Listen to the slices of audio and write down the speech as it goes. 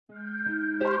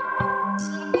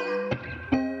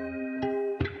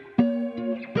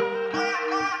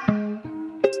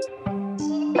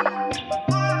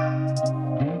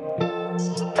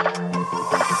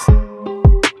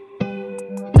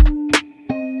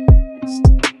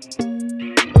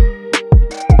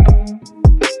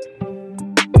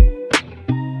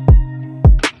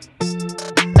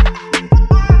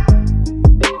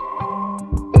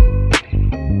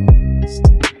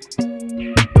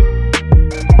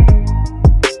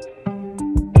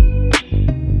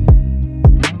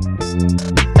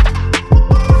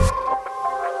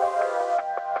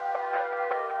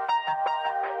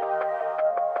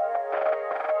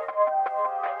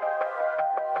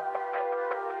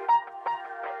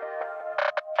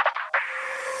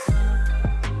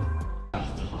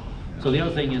So the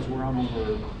other thing is we're on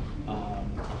over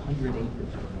 100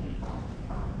 acres of land.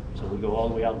 So we go all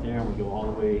the way out there and we go all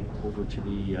the way over to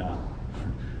the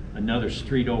another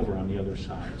street over on the other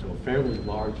side. So a fairly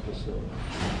large facility.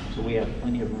 So we have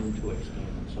plenty of room to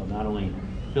expand. So not only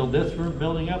build this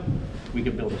building up, we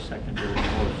could build a second building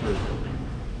or a third building.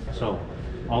 So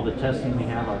all the testing we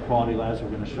have, our quality labs,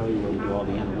 we're going to show you where we do all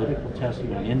the analytical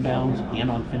testing on inbounds and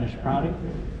on finished product.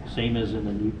 Same as in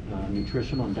the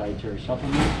nutritional and dietary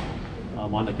supplements.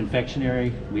 On the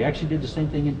confectionery, we actually did the same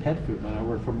thing in pet food. When I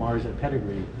worked for Mars at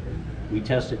Pedigree, we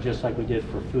tested just like we did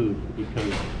for food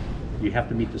because you have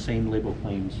to meet the same label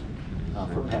claims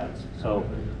for pets. So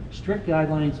strict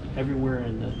guidelines everywhere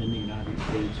in the United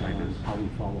States on how we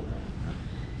follow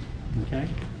that. Okay?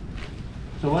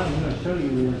 So what I'm going to show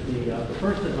you is the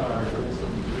first is our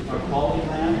quality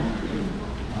lab.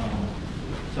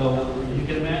 So you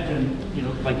can imagine, you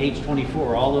know, like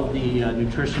H24, all of the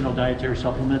nutritional dietary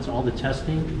supplements, all the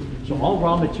testing. So all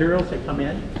raw materials that come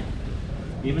in,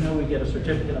 even though we get a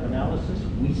certificate of analysis,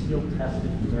 we still test it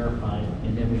and verify it,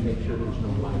 and then we make sure there's no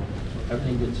micro. So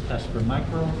everything gets tested for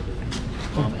micro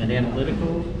and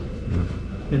analytical.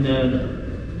 And then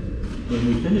when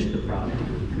we finish the product,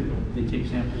 they take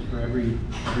samples for every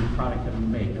product that we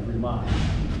make, every lot.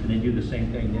 And they do the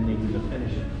same thing, then they do the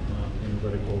finish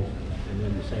analyticals. And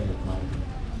then the same with mine,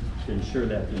 to ensure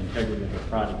that the integrity of the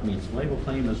product meets the label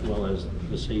claim as well as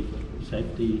the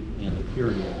safety and the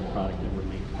purity of the product that we're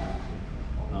making.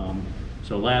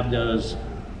 So lab does,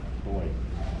 boy,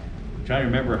 I'm trying to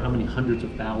remember how many hundreds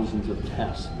of thousands of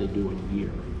tests they do a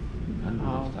year.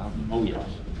 Oh yes.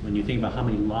 When you think about how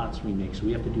many lots we make, so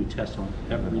we have to do tests on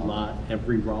every lot,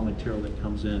 every raw material that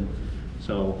comes in.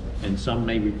 So, and some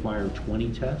may require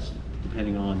 20 tests,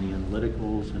 depending on the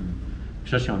analyticals and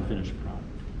especially on finished product.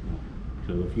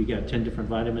 So if you got 10 different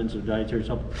vitamins or dietary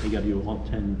supplements, you got to do all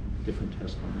 10 different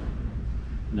tests on that.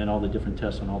 And then all the different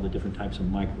tests on all the different types of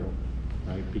micro,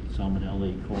 right? Salmonella,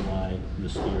 E. coli,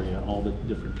 listeria, all the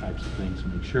different types of things to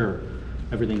make sure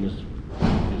everything is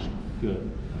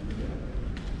good.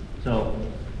 So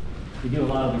we do a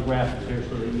lot of the graphics here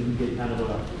so that you can get kind of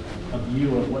a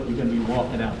view of what you're going to be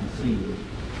walking out and seeing.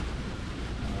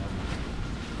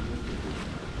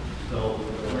 So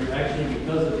we're actually,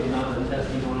 because of the amount of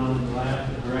testing going on in the lab,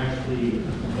 we're actually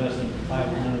investing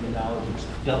 $5 million, which is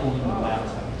doubling the lab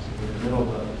size. We're in the middle of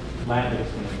a lab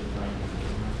expansion right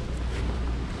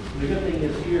now. The good thing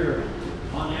is here,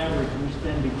 on average, we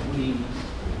spend between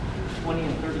 $20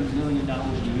 and $30 million a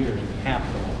year in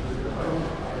capital,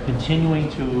 continuing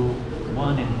to,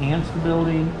 one, enhance the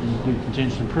building and do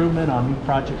continuous improvement on new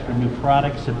projects or new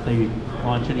products if they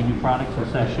launch any new products. So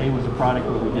sachet was a product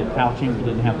where we did pouching. We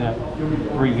didn't have that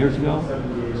 3 years ago,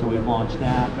 so we've launched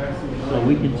that. So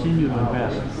we continue to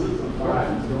invest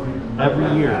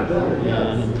every year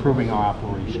in improving our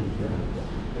operation.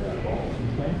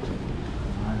 Okay.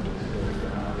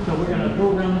 So we're going to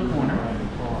go around the corner,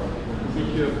 get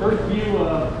you a first view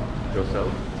of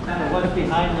kind of what's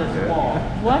behind this wall.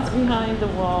 What's behind the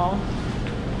wall?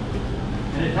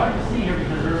 And it's hard to see here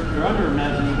because you're under a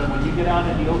mezzanine, but when you get out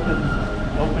in the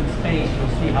open space,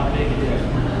 you'll see how big it is.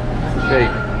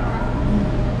 Shake.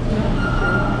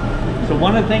 So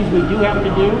one of the things we do have to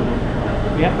do,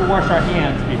 we have to wash our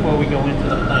hands before we go into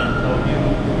the plant. So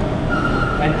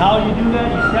and how you do that,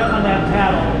 you step on that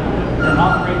paddle and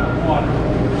operate with water.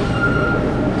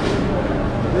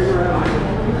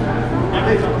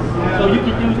 So you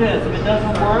can do this. If it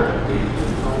doesn't work,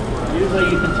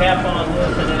 usually you can tap on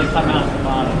this and then it come out the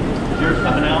bottom. Is yours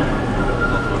coming out?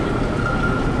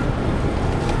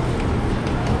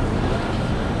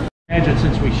 Imagine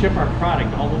since we ship our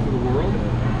product all over the world,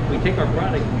 we take our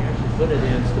product and we actually put it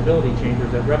in stability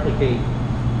chambers that replicate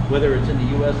whether it's in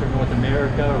the US or North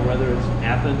America or whether it's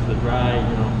Athens, the dry,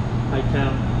 you know, high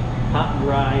temp, hot and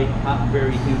dry, hot and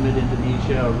very humid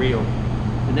Indonesia or Rio.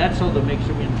 And that's so to make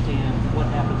sure we understand what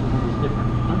happens in those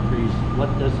different countries, what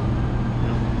does,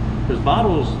 because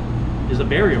bottles is a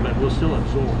barrier, but will still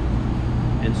absorb.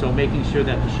 And so making sure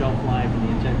that the shelf life and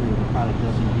the integrity of the product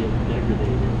doesn't get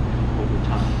degraded over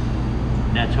time.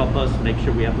 And that's help us make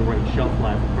sure we have the right shelf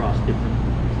life across different,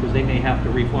 because they may have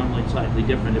to reformulate slightly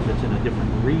different if it's in a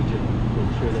different region to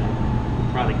ensure that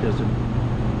the product doesn't,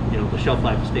 the shelf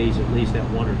life stays at least at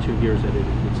 1 or 2 years that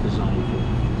it's designed for.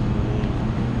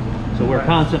 So we're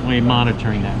constantly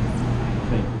monitoring that.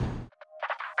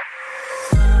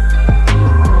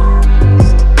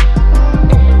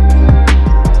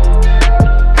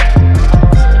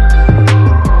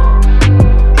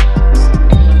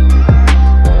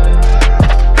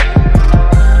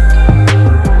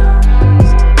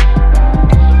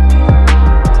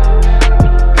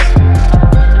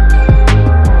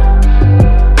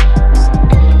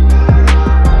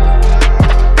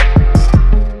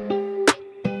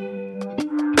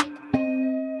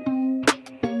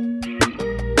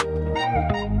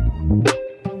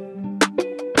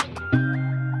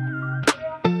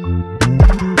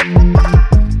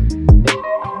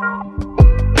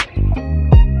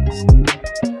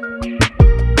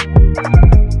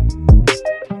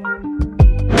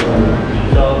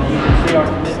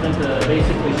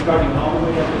 Starting all the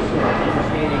way up the source,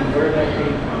 understanding where that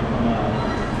came from,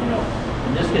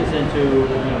 and this gets into,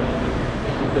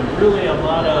 there's really a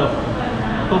lot of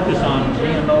focus on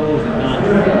GMOs and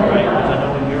non-GMO, right? Because I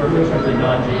know in Europe it's really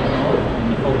non-GMO,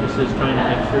 and the focus is trying to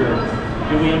make sure,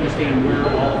 do we understand where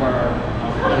all of our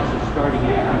products are starting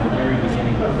at from the very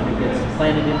beginning, when it gets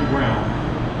planted in the ground,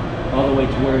 all the way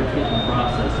to where it's getting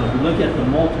processed. So if you look at the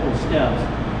multiple steps,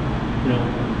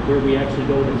 where we actually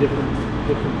go to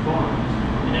different farms,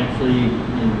 and actually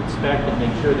inspect and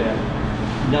make sure that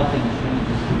nothing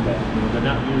changes to that. They're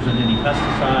not using any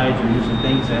pesticides or using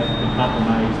things that can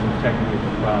compromise the integrity of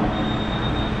the product.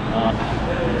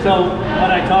 So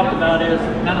what I talked about is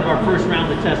none of our first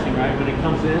round of testing, right? When it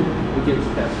comes in, it gets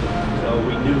tested. So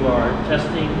we do our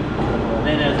testing, and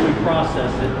then as we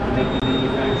process it, we make the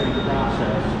manufacturing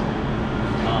process,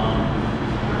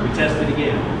 we test it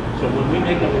again. So when we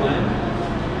make a blend,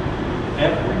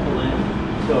 every blend,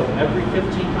 so every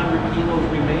 1,500 kilos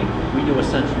we make, we do a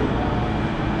sensory.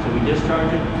 So we discharge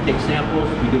it, take samples,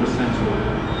 we do a sensory.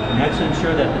 And that's to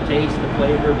ensure that the taste, the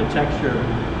flavor, the texture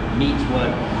meets what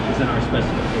is in our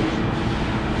specifications.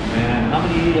 And how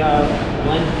many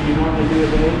blends do you normally do a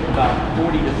day? About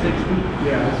 40 to 60?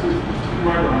 Yeah, this is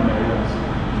right around there, yes.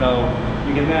 So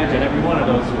you can imagine every one of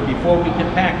those, before we can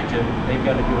package it, they've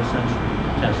got to do a sensory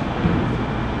test.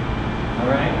 All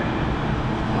right?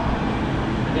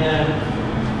 And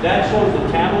that shows the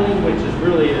tableting, which is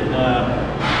really in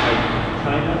like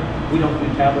China. We don't do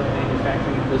tablet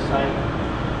manufacturing at this site,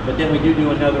 but then we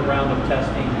do another round of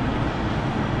testing,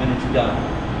 and it's done,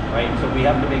 right? So we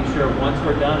have to make sure once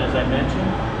we're done, as I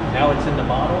mentioned, now it's in the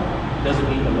bottle, doesn't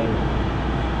meet the label.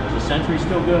 The sensory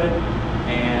still good,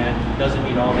 and doesn't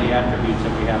meet all the attributes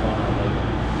that we have on our label.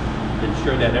 To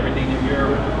ensure that everything that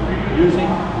you're using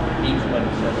meets what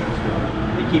it says it's doing.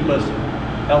 They keep us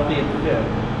healthy and fit.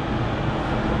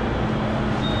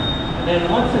 And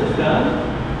then once it's done,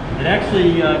 it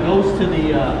actually goes to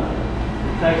the,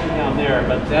 it's actually down there,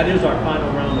 but that is our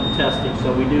final round of testing.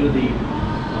 So we do the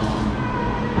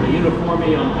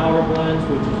uniformity on powder blends,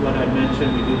 which is what I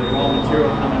mentioned. We do the raw material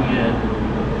coming in,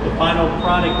 the final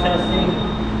product testing,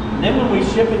 and then when we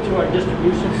ship it to our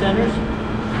distribution centers,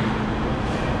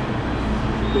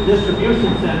 the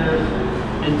distribution centers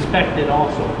inspect it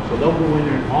also. So they'll go in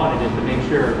there and audit it to make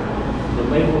sure the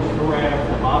label's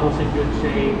correct, the bottle's in good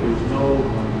shape, there's no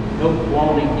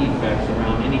quality defects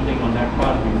around anything on that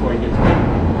product before it gets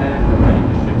packed or ready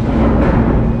to ship to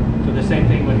Europe. So the same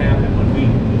thing would happen when we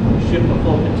ship a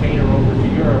full container over to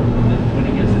Europe, and then when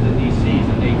it gets to the DCs,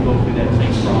 and they go through that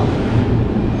same process.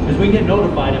 Because we get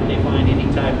notified if they find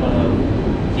any type of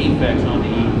defects on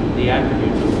the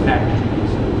attributes of the packaging.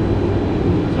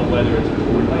 So whether it's a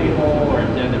poor label or a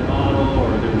dented bottle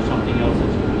or there's something else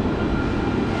that's good.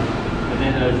 And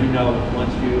then as you know,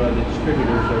 once the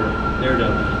distributors are there to,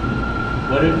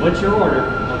 what's your order?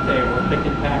 Okay, we're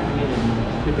picking, packing it, and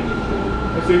shipping it to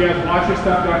you. So you guys watch your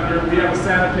stuff down here. We have a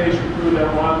sanitation crew that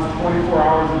runs 24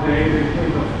 hours a day. They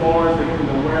clean the floors, they clean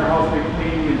the warehouse, they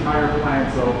clean the entire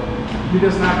plant. So you're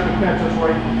just not going to catch us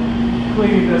right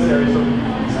cleaning this area. So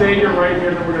stay here right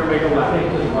here, and we're going to make a lap.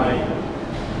 Right.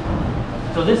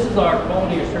 So this is our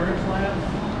quality assurance lab.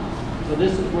 So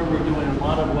this is where we're doing a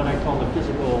lot of what I call the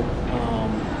physical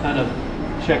kind of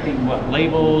checking what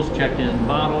labels, checking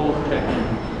bottles, checking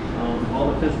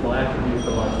all the physical attributes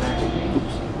of our packaging.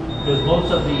 Because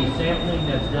most of the sampling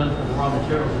that's done for the raw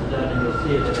materials is done, and you'll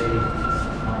see it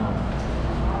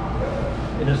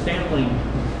at in a sampling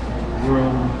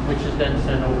room, which is then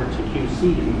sent over to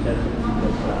QC to be tested.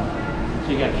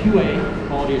 So you got QA,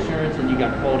 quality assurance, and you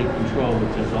got quality control,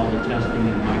 which does all the testing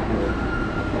and micro.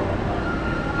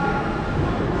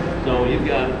 So you've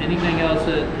got anything else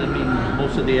that, I mean,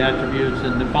 most of the attributes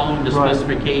and following the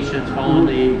specifications, following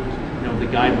the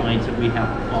guidelines that we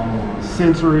have to follow.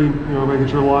 Sensory, making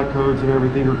sure lot codes and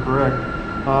everything are correct.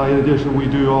 In addition, we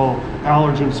do all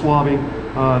allergen swabbing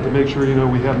to make sure,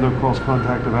 we have no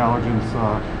cross-contact of allergens,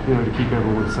 to keep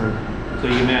everyone safe. So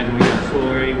you imagine we got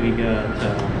soy, we got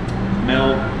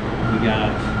milk, we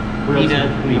got peanut,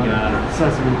 we got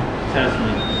sesame.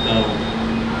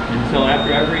 So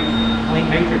after every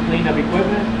major cleanup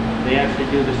equipment, they actually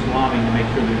do the swabbing to make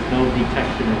sure there's no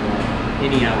detection of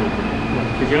any allergen.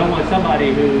 Because you don't want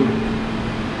somebody who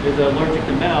is allergic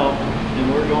to milk,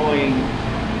 and we're going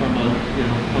from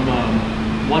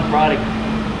one product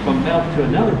from milk to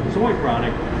another soy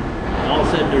product, and all of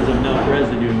a sudden there's a milk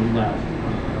residue left.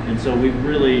 And so we've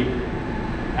really,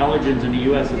 allergens in the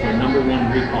U.S. is our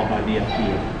 #1 recall by the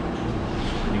FDA.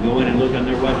 You go in and look on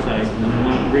their website, and the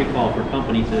one recall for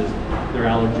companies is their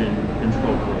allergen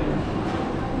control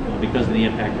program, because of the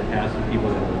impact it has to people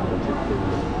that are allergic to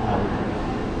allergens.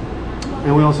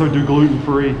 And we also do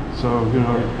gluten-free, so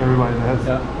everybody that has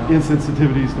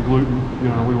insensitivities to gluten,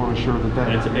 we want to ensure that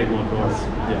That's a big one for us.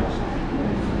 Yes.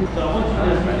 So I want you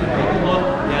guys to take a look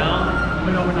down,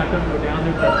 even though we're not going to go down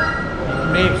there, but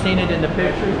you may have seen it in the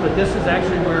pictures, but this is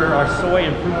actually where our soy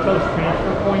and fructose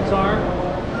transfer points are.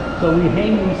 So we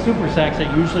hang these super sacks that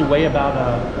usually weigh about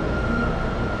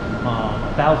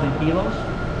 1,000 kilos.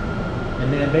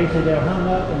 And then basically they're hung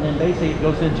up, and then basically it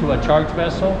goes into a charge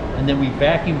vessel, and then we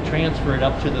vacuum transfer it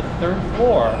up to the 3rd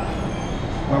floor,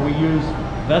 where we use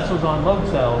vessels on load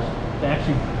cells to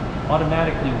actually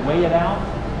automatically weigh it out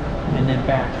and then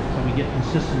batch it, so we get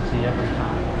consistency every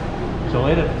time. So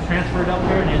it'll transfer it up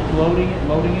here, and it's loading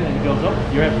it, and it goes up.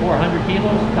 You're at 400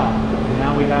 kilos, stop. And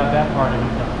now we have that part of it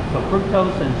done. So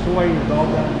fructose and soy is all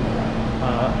done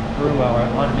through our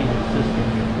automated system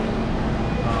here.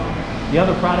 The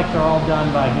other products are all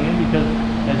done by hand because,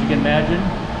 as you can imagine,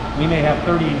 we may have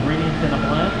 30 ingredients in a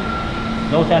blend.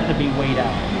 Those have to be weighed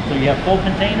out. So you have full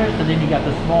containers, and then you got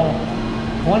the small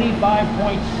 25.6.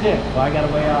 Well, I got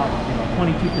to weigh out,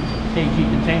 22 kg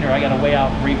container. I got to weigh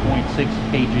out 3.6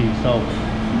 kg. So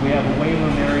we have a weigh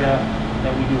room area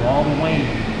that we do all the weighing,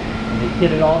 and they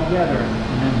kit it all together.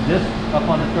 And then this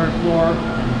up on the 3rd floor,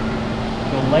 and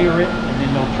they'll layer it, and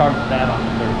then they'll charge that on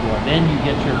the 3rd floor. Then you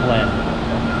get your blend.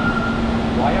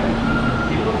 Why are you using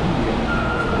kilos?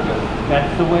 That's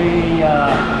the way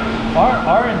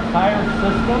our entire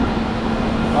system,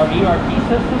 our ERP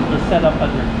system, is set up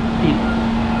under kilos.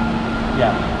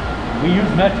 Yeah, we use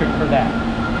metric for that.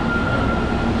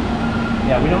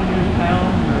 Yeah, we don't use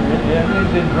pounds, or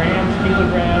everything's in grams,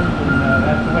 kilograms, and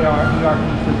that's the way our ERP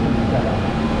system is set up.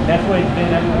 And that's the way it's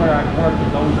been everywhere I've worked.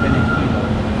 It's always been in kilos.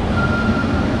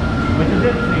 Which is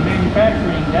interesting.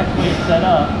 Manufacturing, that's the way it's set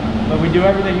up. But we do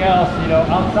everything else,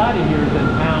 outside of here is in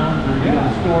pounds, or the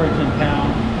storage in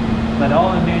pounds. But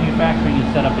all in manufacturing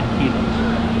is set up in kilos,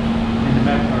 in the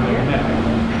metric.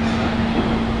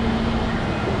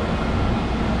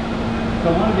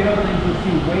 So one of the other things you'll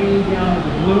see way down in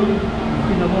the blue, you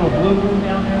see the little blue room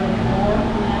down there on the floor?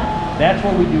 That's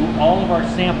where we do all of our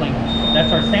sampling.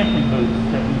 That's our sampling booth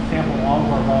that we sample all of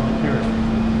our raw materials.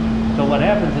 So what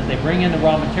happens is they bring in the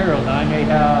raw materials, and I may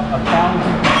have 1,000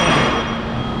 containers.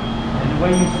 The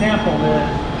way you sample is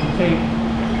you take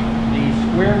the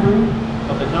square root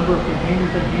of the number of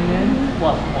containers that came in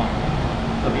plus 1.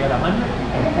 So if you had 100,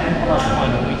 and 10 plus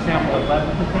 1, and we sample 11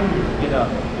 containers to get a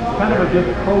kind of a good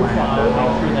profile to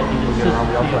make sure that the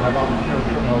consistency of the raw material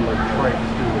is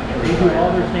They do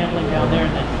all their sampling down there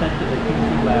and then sent to the QC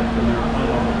lab for their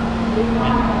final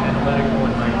analytical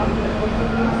and micro.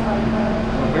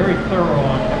 We're very thorough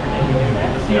on everything we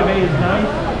do. CMA is nice,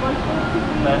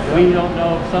 but we don't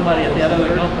know if somebody at the other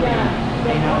company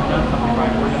may not have done something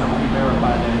right. We're going to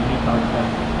re-verify that and meet our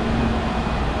testing.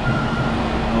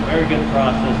 So a very good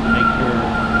process to make sure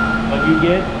what you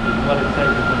get is what it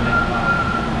says is in that box.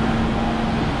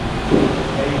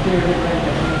 Okay, you see it ready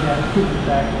to bring that super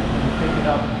sack and you pick it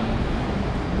up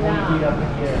 20 feet up in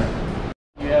the air.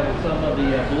 You have some of the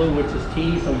blue, which is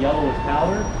tea, so yellow is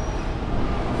powder.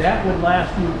 That would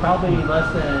last you probably less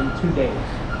than 2 days.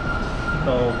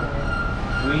 So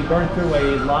we burn through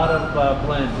a lot of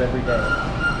blends every day.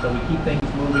 So we keep things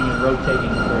moving and rotating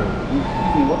through.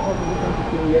 See, what was the difference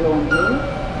between yellow and blue?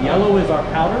 Yellow is our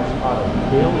powders.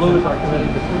 The blue is our committed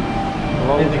to fruit.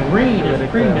 And the green is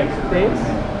pre-mix states.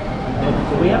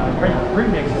 So we have to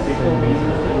pre-mix it before we use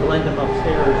it and blend them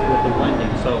upstairs with the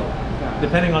blending. So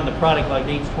depending on the product, like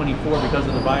H24, because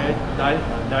of the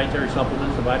dietary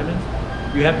supplements, the vitamins,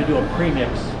 you have to do a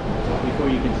premix before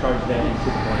you can charge that into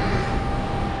the blender.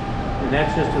 And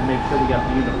that's just to make sure we got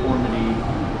the uniformity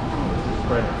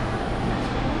spread.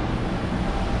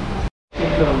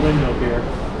 Into the window here.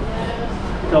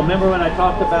 So remember when I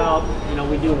talked about,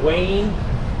 we do weighing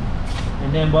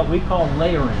and then what we call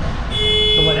layering.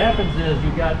 So what happens is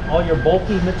you got all your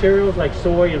bulky materials like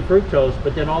soy and fructose,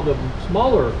 but then all the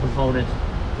smaller components,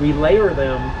 we layer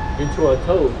them into a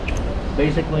tote,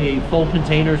 basically full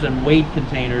containers and weighed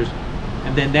containers,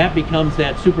 and then that becomes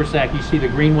that super sack. You see the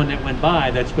green one that went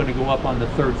by, that's going to go up on the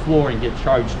 3rd floor and get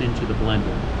charged into the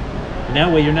blender. And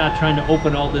that way you're not trying to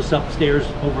open all this upstairs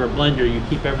over a blender, you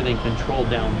keep everything controlled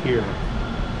down here.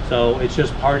 So it's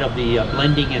just part of the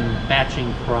blending and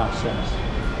batching process.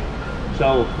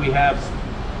 So we have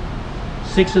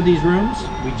 6 of these rooms.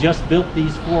 We just built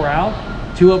these 4 out.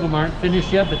 2 of them aren't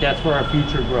finished yet, but that's for our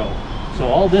future growth. So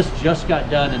all this just got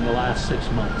done in the last 6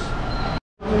 months.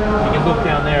 You can look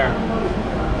down there.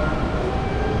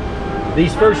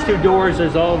 These first 2 doors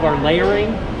is all of our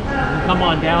layering. You can come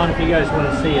on down if you guys want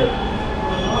to see it.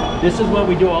 This is when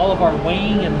we do all of our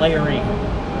weighing and layering.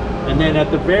 And then at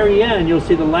the very end, you'll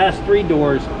see the last 3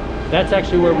 doors. That's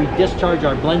actually where we discharge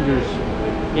our blenders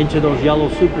into those yellow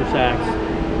super sacks.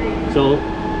 So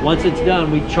once it's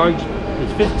done, we charge,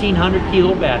 it's 1,500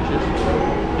 kilo batches,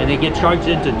 and they get charged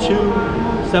into 2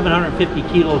 750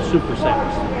 kilo super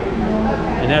sacks.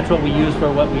 And that's what we use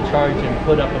for what we charge and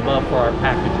put up above for our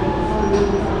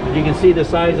packaging. And you can see the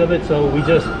size of it, so you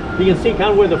can see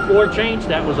kind of where the floor changed,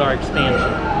 that was our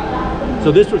expansion.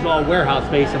 So this was all warehouse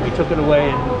space, and we took it away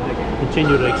and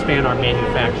continue to expand our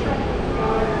manufacturing.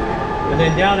 And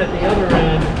then down at the other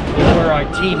end is where our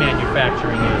tea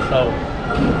manufacturing is. So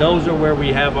those are where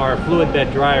we have our fluid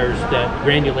bed dryers that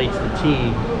granulates the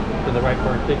tea to the right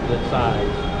particulate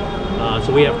size.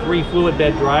 So we have 3 fluid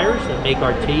bed dryers that make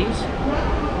our teas.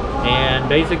 And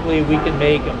basically we can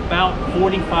make about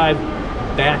 45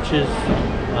 batches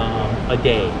a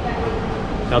day.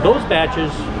 Now those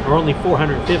batches are only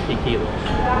 450 kilos,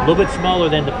 a little bit smaller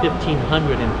than the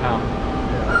 1,500 in pound.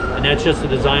 And that's just the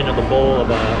design of the bowl of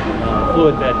a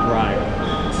fluid bed dryer,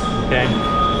 okay?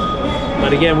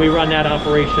 But again, we run that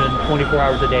operation 24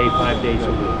 hours a day, 5 days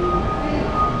a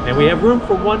week. And we have room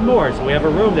for 1 more, so we have a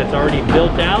room that's already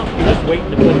built out. We're just waiting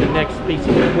to put the next piece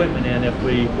of equipment in if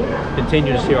we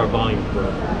continue to see our volume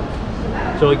grow.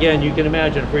 So again, you can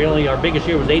imagine if our biggest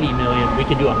year was 80 million, we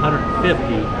can do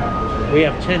 150. We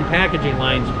have 10 packaging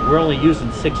lines, we're only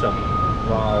using 6 of them.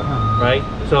 Wow. Right?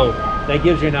 So that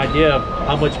gives you an idea of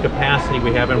how much capacity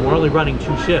we have, and we're only running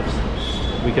 2 shifts.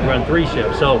 We can run 3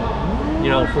 shifts. So,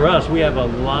 for us, we have a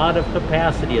lot of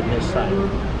capacity at this site.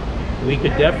 We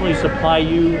could definitely supply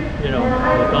you, with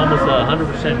almost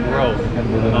 100% growth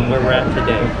of where we're at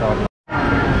today.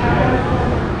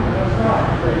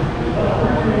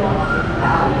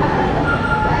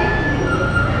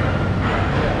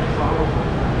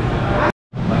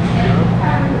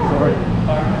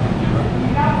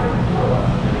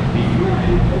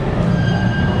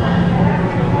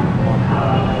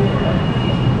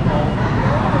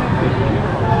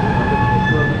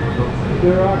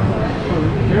 There are some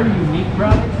very unique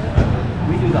products.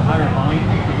 We do the higher volume,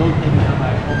 so those things have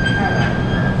my own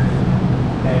manufacturing.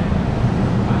 Okay.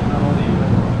 Not only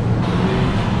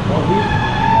well,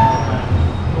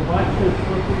 so watch this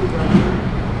quickly right here.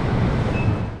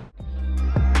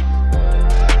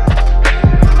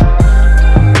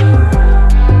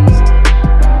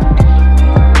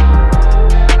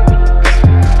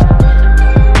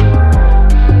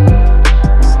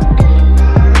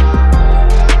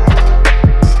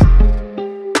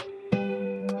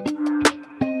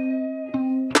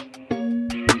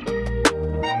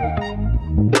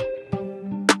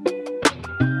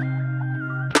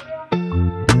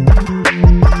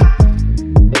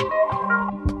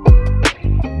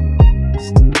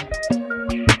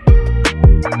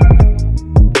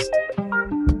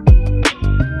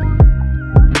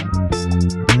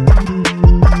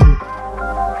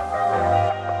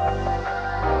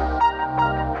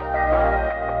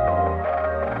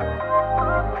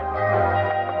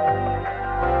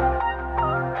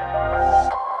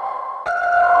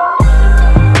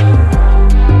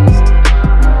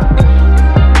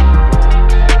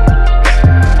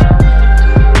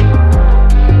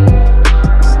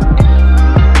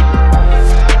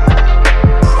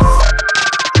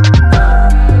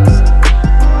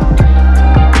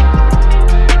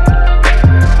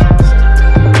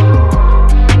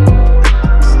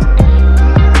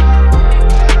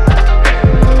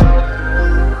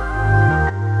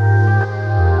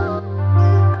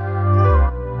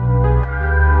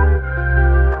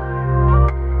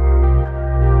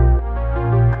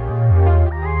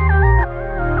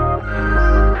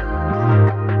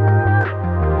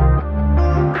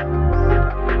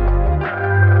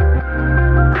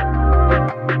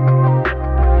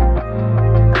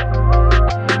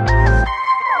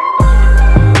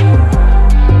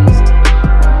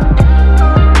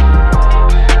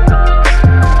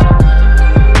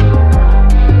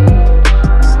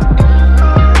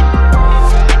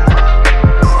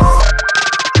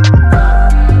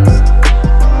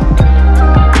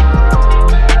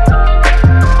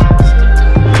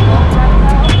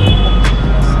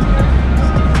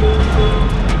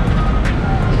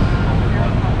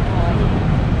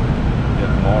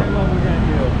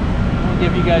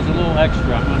 give you guys a little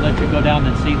extra. I'm gonna let you go down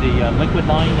and see the liquid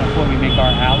line before we make our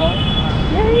aloe.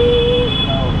 Yay!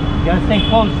 So you gotta stay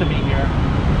close to me here.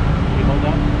 You hold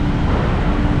up.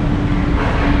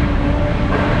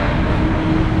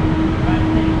 Try to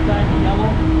stay inside the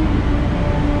yellow.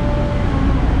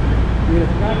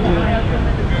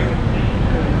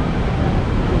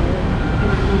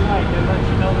 Right, that lets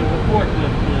you know there's a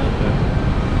forklift.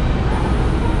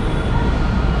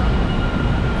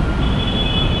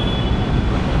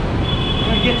 You're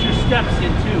gonna get your steps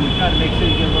in too. We try to make sure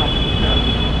you get lots of steps.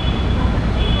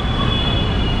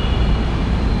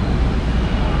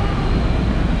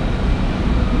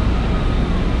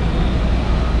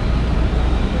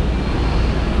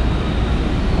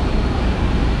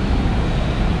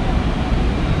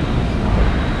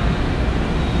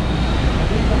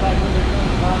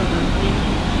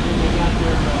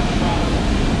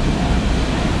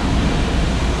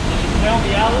 Smell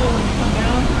the aloe when you come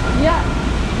down? Yeah.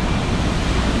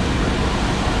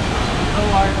 So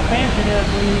our expansion is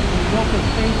we built this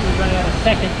space, we're going to add a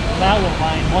second aloe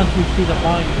line once we see the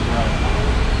volume right.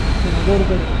 There's a little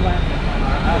bit of flatness on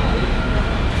our aloe.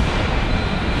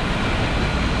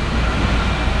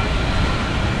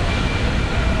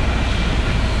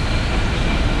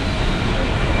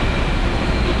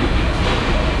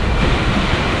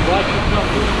 Watch yourself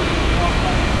doing this.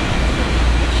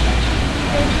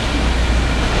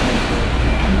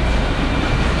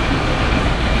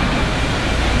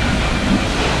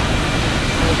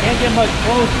 Can't get much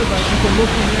closer, but you can look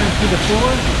in there and see the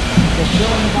floor. The fill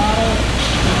in the bottle.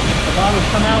 The bottles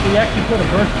come out. We actually put a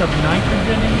burst of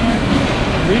nitrogen in there.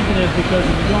 The reason is because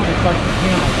if you don't, it starts to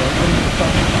contaminate. When you start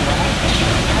to crack,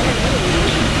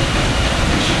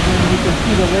 and then you can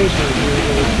see the label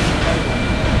here.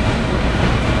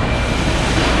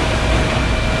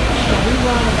 So we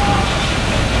run about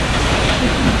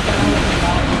 60,000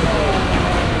 bottles.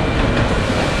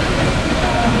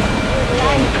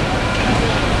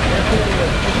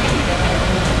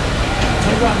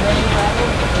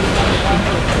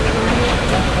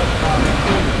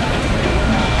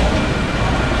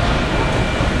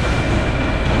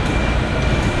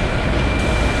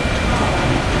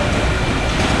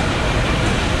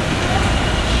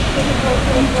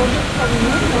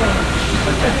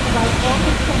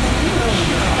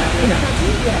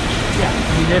 Yeah, I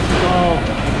mean, this is all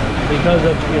because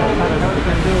of, you know, kind of what we're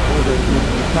going to do with it.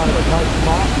 It's kind of a tight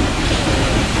spot.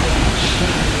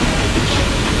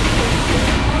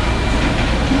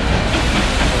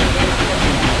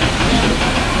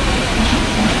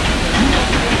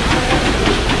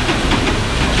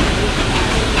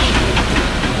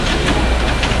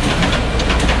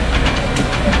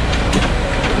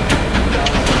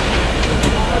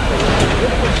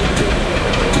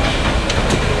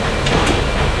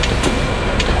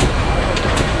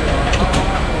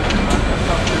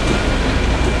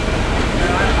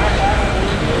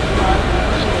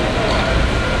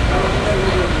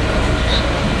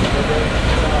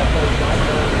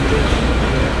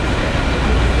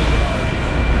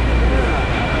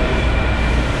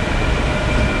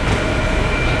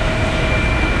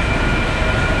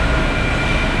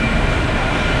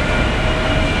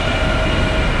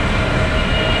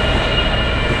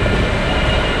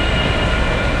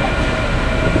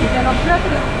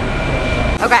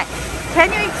 Okay,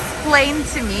 can you explain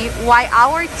to me why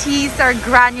our teas are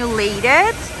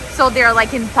granulated? So they're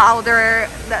like in powder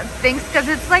things, because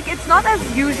it's not as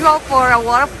usual for a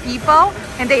lot of people,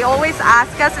 and they always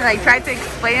ask us, and I try to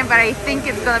explain it, but I think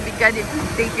it's gonna be good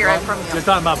if they hear it from you. You're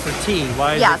talking about for tea.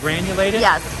 Why is it granulated?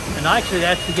 Yes. And actually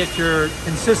that's to get your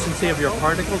consistency of your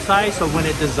particle size, so when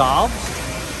it dissolves,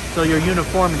 so your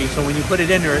uniformity, so when you put it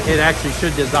in there, it actually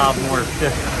should dissolve more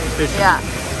efficiently. Yeah.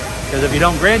 Because if you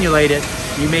don't granulate it,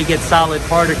 you may get solid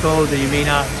particles and you may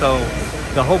not. So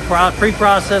the whole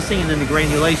pre-processing and then the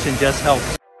granulation just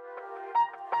helps.